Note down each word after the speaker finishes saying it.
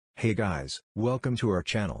Hey guys, welcome to our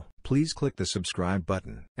channel. Please click the subscribe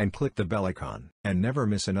button and click the bell icon and never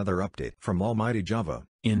miss another update from Almighty Java.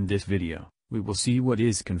 In this video, we will see what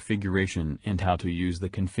is configuration and how to use the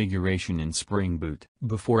configuration in Spring Boot.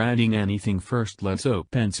 Before adding anything, first let's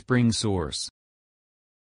open Spring source.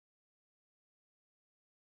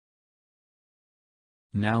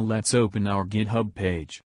 Now let's open our GitHub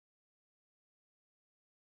page.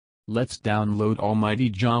 Let's download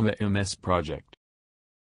Almighty Java MS project.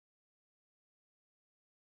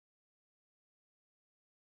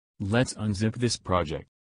 Let's unzip this project.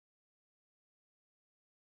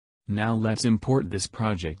 Now let's import this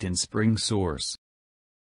project in Spring source.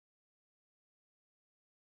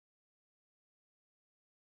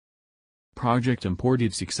 Project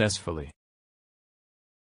imported successfully.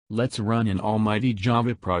 Let's run an Almighty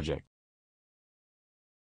Java project.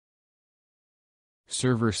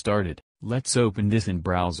 Server started. Let's open this in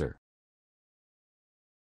browser.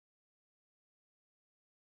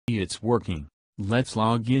 It's working. Let's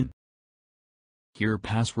log in. Here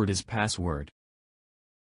password is password.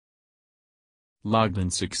 Logged in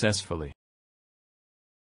successfully.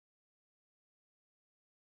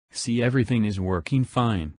 See, everything is working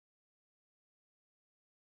fine.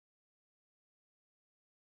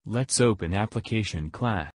 Let's open application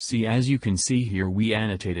class. See, as you can see here, we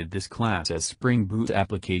annotated this class as Spring Boot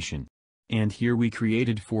application. And here we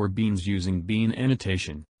created 4 beans using bean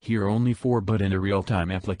annotation. Here only 4, but in a real-time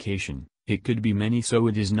application, it could be many, so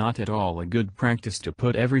it is not at all a good practice to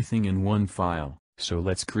put everything in one file. So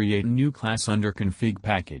let's create a new class under config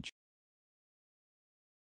package.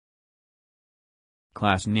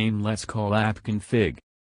 Class name let's call AppConfig.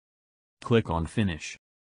 Click on finish.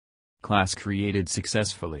 Class created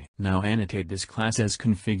successfully. Now annotate this class as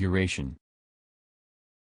configuration.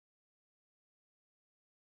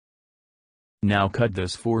 Now cut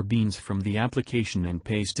those 4 beans from the application and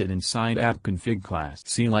paste it inside AppConfig.class.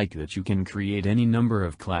 See, like that you can create any number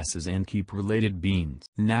of classes and keep related beans.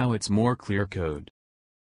 Now it's more clear code.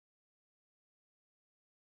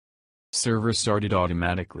 Server started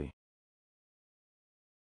automatically.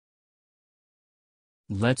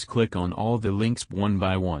 Let's click on all the links one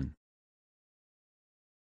by one.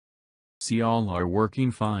 See, all are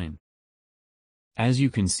working fine. As you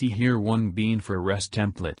can see here, 1 bean for REST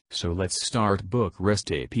template. So let's start book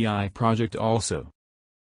REST API project also.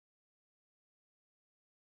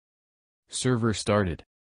 Server started.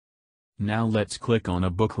 Now let's click on a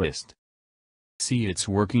book list. See, it's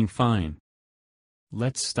working fine.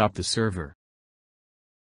 Let's stop the server.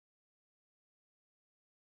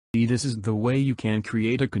 See, this is the way you can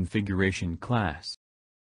create a configuration class.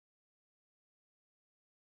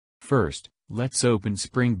 First, let's open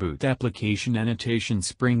Spring Boot application annotation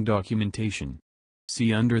Spring documentation.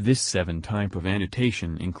 See, under this 7 type of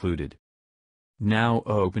annotation included. Now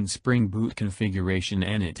open Spring Boot configuration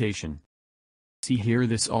annotation. See here,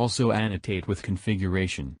 this also annotate with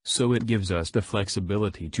configuration, so it gives us the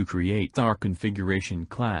flexibility to create our configuration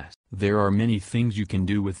class. There are many things you can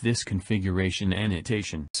do with this configuration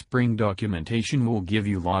annotation. Spring documentation will give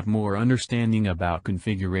you a lot more understanding about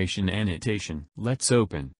configuration annotation. Let's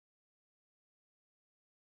open.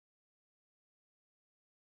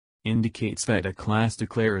 Indicates that a class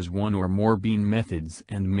declares 1 or more bean methods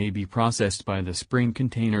and may be processed by the Spring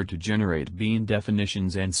container to generate bean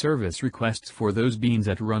definitions and service requests for those beans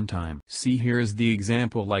at runtime. See, here is the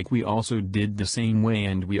example, like we also did the same way,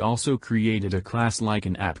 and we also created a class like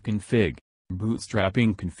an AppConfig.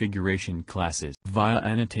 Bootstrapping configuration classes via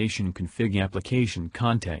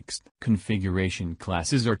AnnotationConfigApplicationContext. Configuration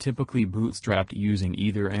classes are typically bootstrapped using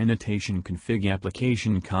either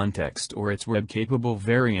AnnotationConfigApplicationContext or its web-capable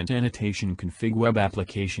variant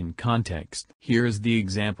AnnotationConfigWebApplicationContext. Here is the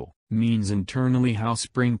example. Means internally how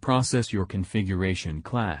Spring process your configuration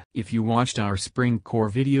class. If you watched our Spring core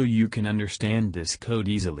video, you can understand this code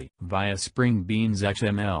easily via Spring Beans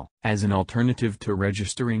XML. As an alternative to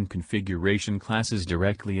registering configuration classes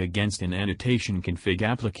directly against an annotation config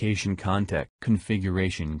application context,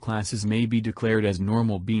 configuration classes may be declared as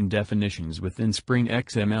normal bean definitions within Spring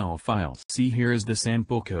XML files. See, here is the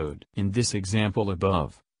sample code. In this example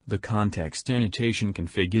above, the context annotation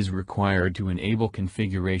config is required to enable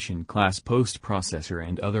configuration class post-processor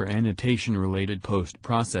and other annotation-related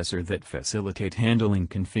post-processor that facilitate handling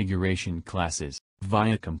configuration classes.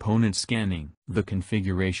 Via component scanning, the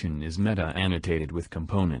configuration is meta-annotated with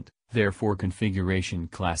component, therefore configuration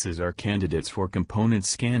classes are candidates for component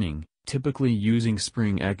scanning, typically using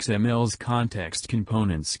Spring XML's context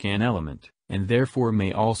component scan element, and therefore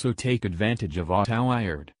may also take advantage of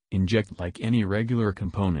auto-wired inject like any regular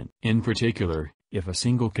component. In particular, If a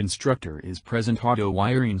single constructor is present,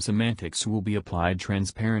 auto-wiring semantics will be applied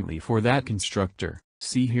transparently for that constructor.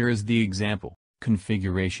 See, here is the example.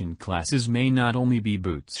 Configuration classes may not only be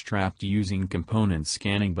bootstrapped using component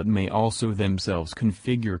scanning but may also themselves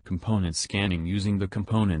configure component scanning using the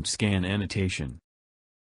component scan annotation.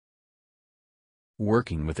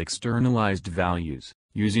 Working with externalized values.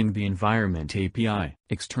 Using the environment API,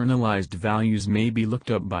 externalized values may be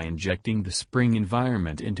looked up by injecting the Spring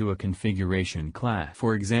environment into a configuration class.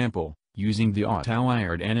 For example, using the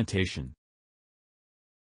auto-wired annotation.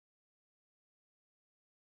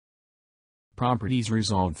 Properties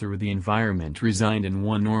resolved through the environment reside in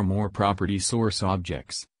one or more property source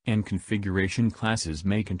objects, and configuration classes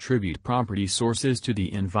may contribute property sources to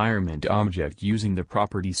the environment object using the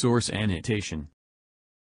property source annotation.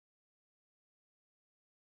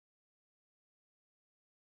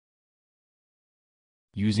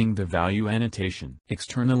 Using the value annotation.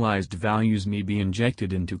 Externalized values may be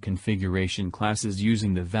injected into configuration classes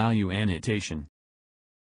using the value annotation.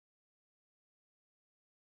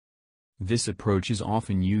 This approach is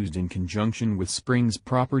often used in conjunction with Spring's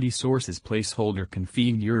property sources placeholder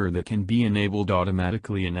configurer that can be enabled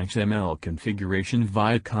automatically in XML configuration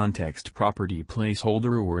via context property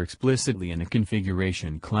placeholder or explicitly in a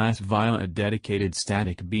configuration class via a dedicated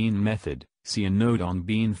static bean method. See a note on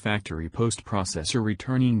Bean Factory Post Processor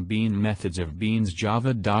returning bean methods of Bean's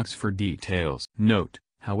Java docs for details. Note,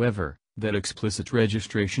 however, that explicit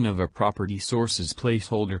registration of a property source's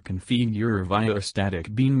placeholder configurer via a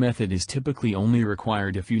static bean method is typically only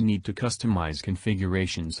required if you need to customize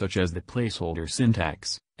configurations such as the placeholder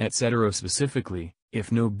syntax, etc. Specifically,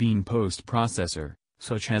 if no bean post processor,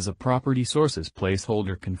 such as a property source's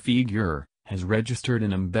placeholder configurer, has registered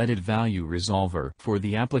an embedded value resolver. For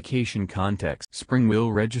the application context, Spring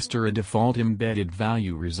will register a default embedded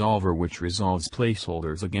value resolver which resolves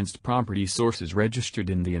placeholders against property sources registered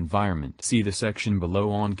in the environment. See the section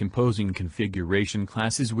below on composing configuration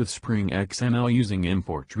classes with Spring XML using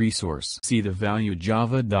import resource. See the value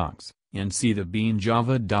Java docs, and see the Bean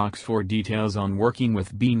Java docs for details on working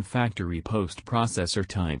with Bean Factory post processor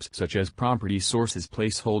types such as property sources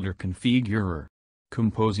placeholder configurer.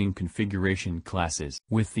 Composing configuration classes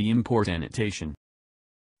with the import annotation.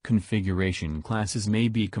 Configuration classes may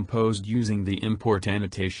be composed using the import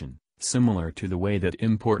annotation, similar to the way that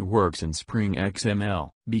import works in Spring XML.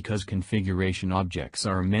 Because configuration objects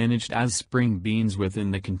are managed as Spring beans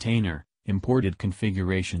within the container, imported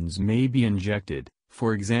configurations may be injected,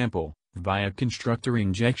 for example, via constructor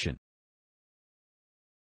injection.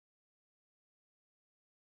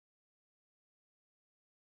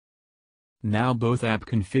 Now both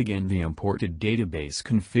AppConfig and the imported database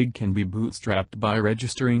config can be bootstrapped by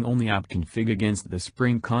registering only AppConfig against the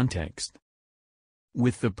Spring context.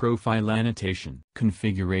 With the profile annotation,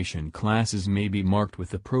 configuration classes may be marked with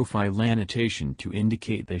the profile annotation to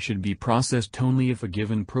indicate they should be processed only if a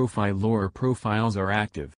given profile or profiles are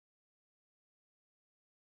active.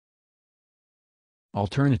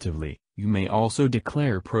 Alternatively, you may also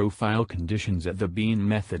declare profile conditions at the bean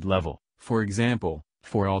method level, for example,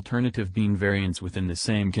 for alternative bean variants within the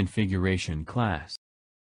same configuration class.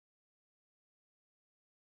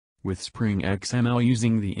 With Spring XML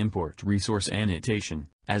using the import resource annotation,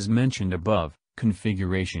 as mentioned above,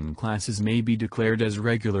 configuration classes may be declared as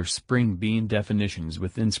regular Spring Bean definitions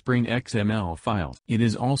within Spring XML files. It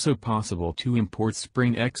is also possible to import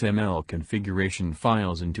Spring XML configuration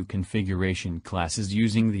files into configuration classes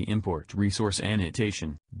using the import resource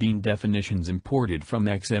annotation. Bean definitions imported from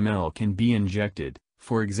XML can be injected,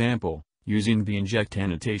 for example, using the inject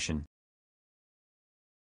annotation.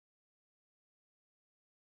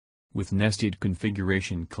 With nested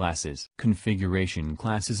configuration classes. Configuration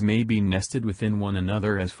classes may be nested within one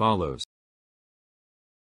another as follows.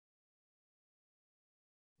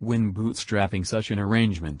 When bootstrapping such an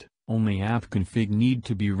arrangement, only AppConfig need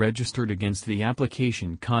to be registered against the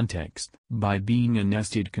application context. By being a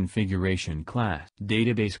nested configuration class,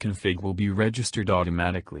 database config will be registered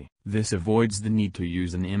automatically. This avoids the need to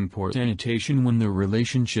use an import annotation when the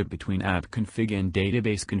relationship between AppConfig and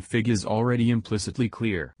database config is already implicitly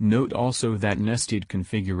clear. Note also that nested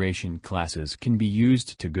configuration classes can be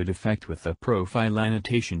used to good effect with a profile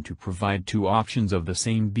annotation to provide two options of the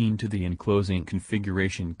same bean to the enclosing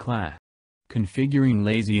configuration class. Configuring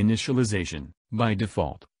lazy initialization. By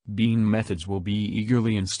default, bean methods will be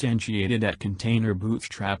eagerly instantiated at container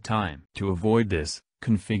bootstrap time. To avoid this,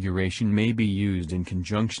 configuration may be used in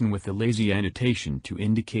conjunction with the lazy annotation to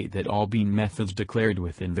indicate that all bean methods declared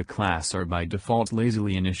within the class are by default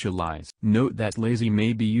lazily initialized. Note that lazy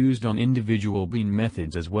may be used on individual bean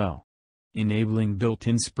methods as well. Enabling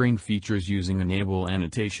built-in Spring features using Enable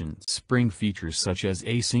annotations. Spring features such as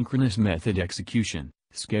asynchronous method execution,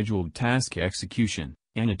 scheduled task execution,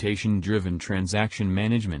 annotation-driven transaction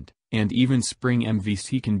management, and even Spring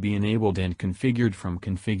MVC can be enabled and configured from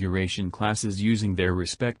configuration classes using their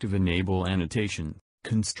respective Enable annotation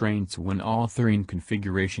constraints when authoring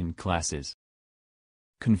configuration classes.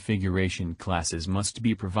 Configuration classes must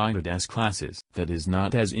be provided as classes, that is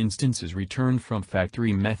not as instances returned from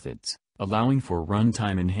factory methods, allowing for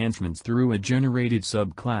runtime enhancements through a generated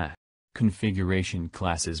subclass. Configuration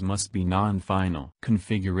classes must be non-final.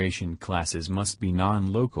 Configuration classes must be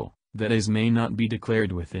non-local, that is may not be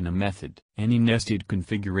declared within a method. Any nested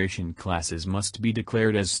configuration classes must be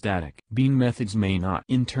declared as static. Bean methods may not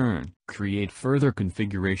in turn create further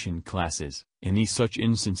configuration classes. Any such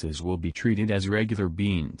instances will be treated as regular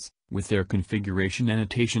beans, with their configuration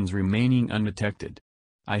annotations remaining undetected.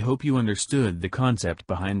 I hope you understood the concept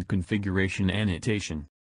behind configuration annotation.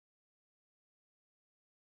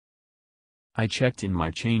 I checked in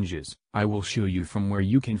my changes. I will show you from where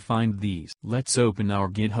you can find these. Let's open our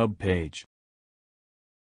GitHub page.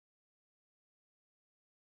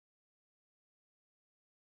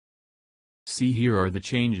 See, here are the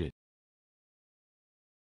changes.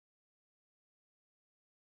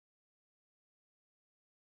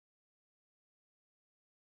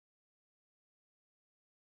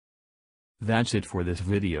 That's it for this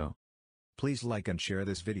video. Please like and share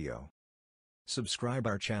this video. Subscribe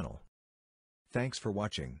our channel. Thanks for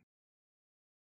watching.